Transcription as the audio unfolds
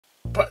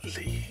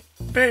Butley.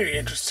 Very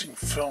interesting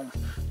film,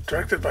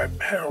 directed by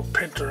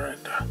Pinter,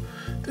 and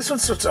this one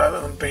starts out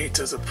on Bates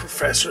as a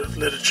professor of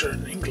literature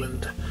in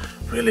England.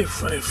 Really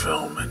funny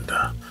film, and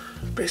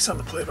based on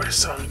the play by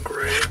Simon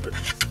Gray, but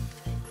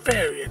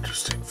very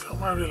interesting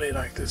film. I really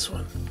like this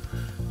one.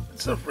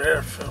 It's a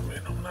rare film, you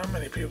know. Not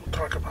many people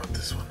talk about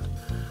this one.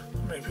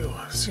 Many people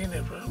have seen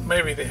it, but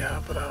maybe they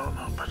have, but I don't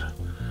know.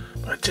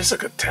 But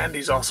Jessica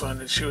Tandy's also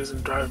in it. She was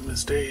in Driving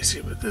Miss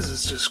Daisy, but this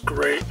is just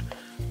great,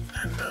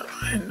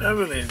 and I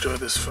really enjoy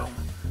this film.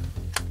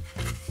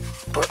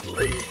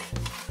 Butley.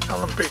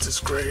 Alan Bates is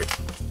great.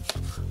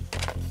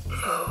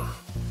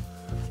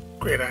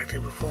 Great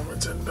acting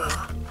performance, and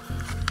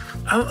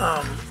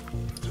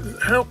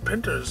Harold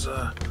Pinter's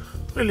a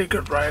really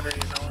good writer,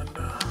 you know,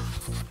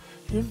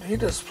 and he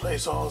does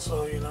plays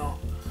also, you know.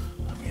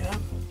 I mean,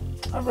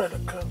 I've read a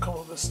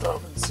couple of his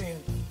stuff and seen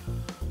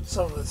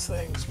some of his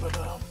things, but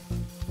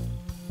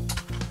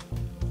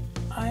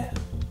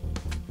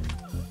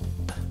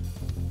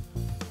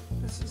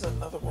this is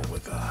another one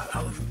with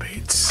Alan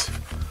Bates.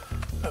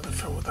 Another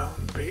film with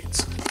Alan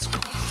Bates. It's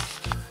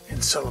called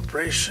In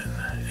Celebration,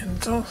 and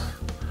it's all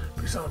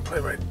based on a play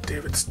by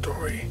David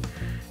Story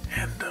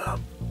and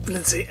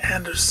Lindsay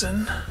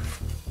Anderson.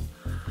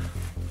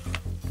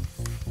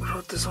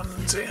 Wrote this one,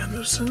 Lindsay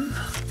Anderson.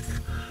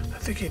 I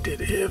think he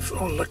did If.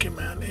 Oh, Lucky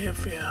Man,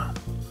 If, yeah.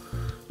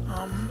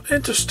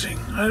 Interesting.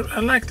 I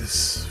like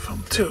this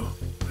film too.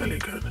 Really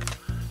good.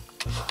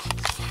 I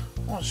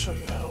want to show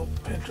you Harold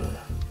Pinter.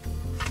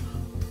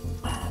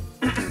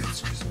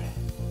 Excuse me.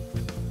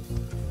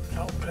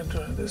 Harold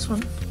Pinter. This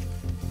one.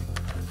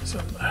 This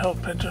one,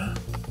 Harold Pinter.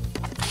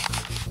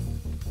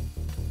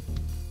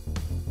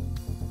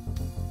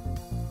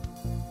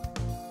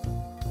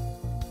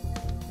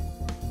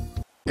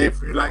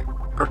 If you like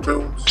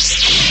cartoons,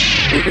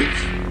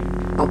 movies,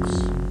 books,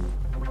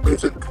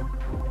 music,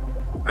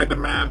 I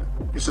demand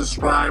you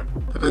subscribe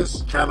to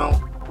this channel.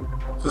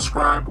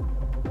 Subscribe,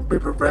 be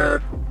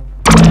prepared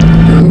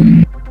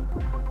to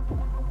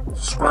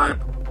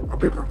subscribe or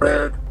be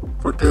prepared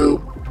for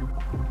doom.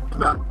 Do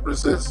not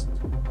resist.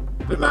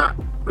 Do not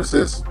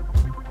resist.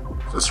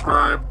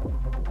 Subscribe,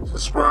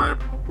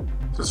 subscribe,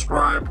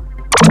 subscribe.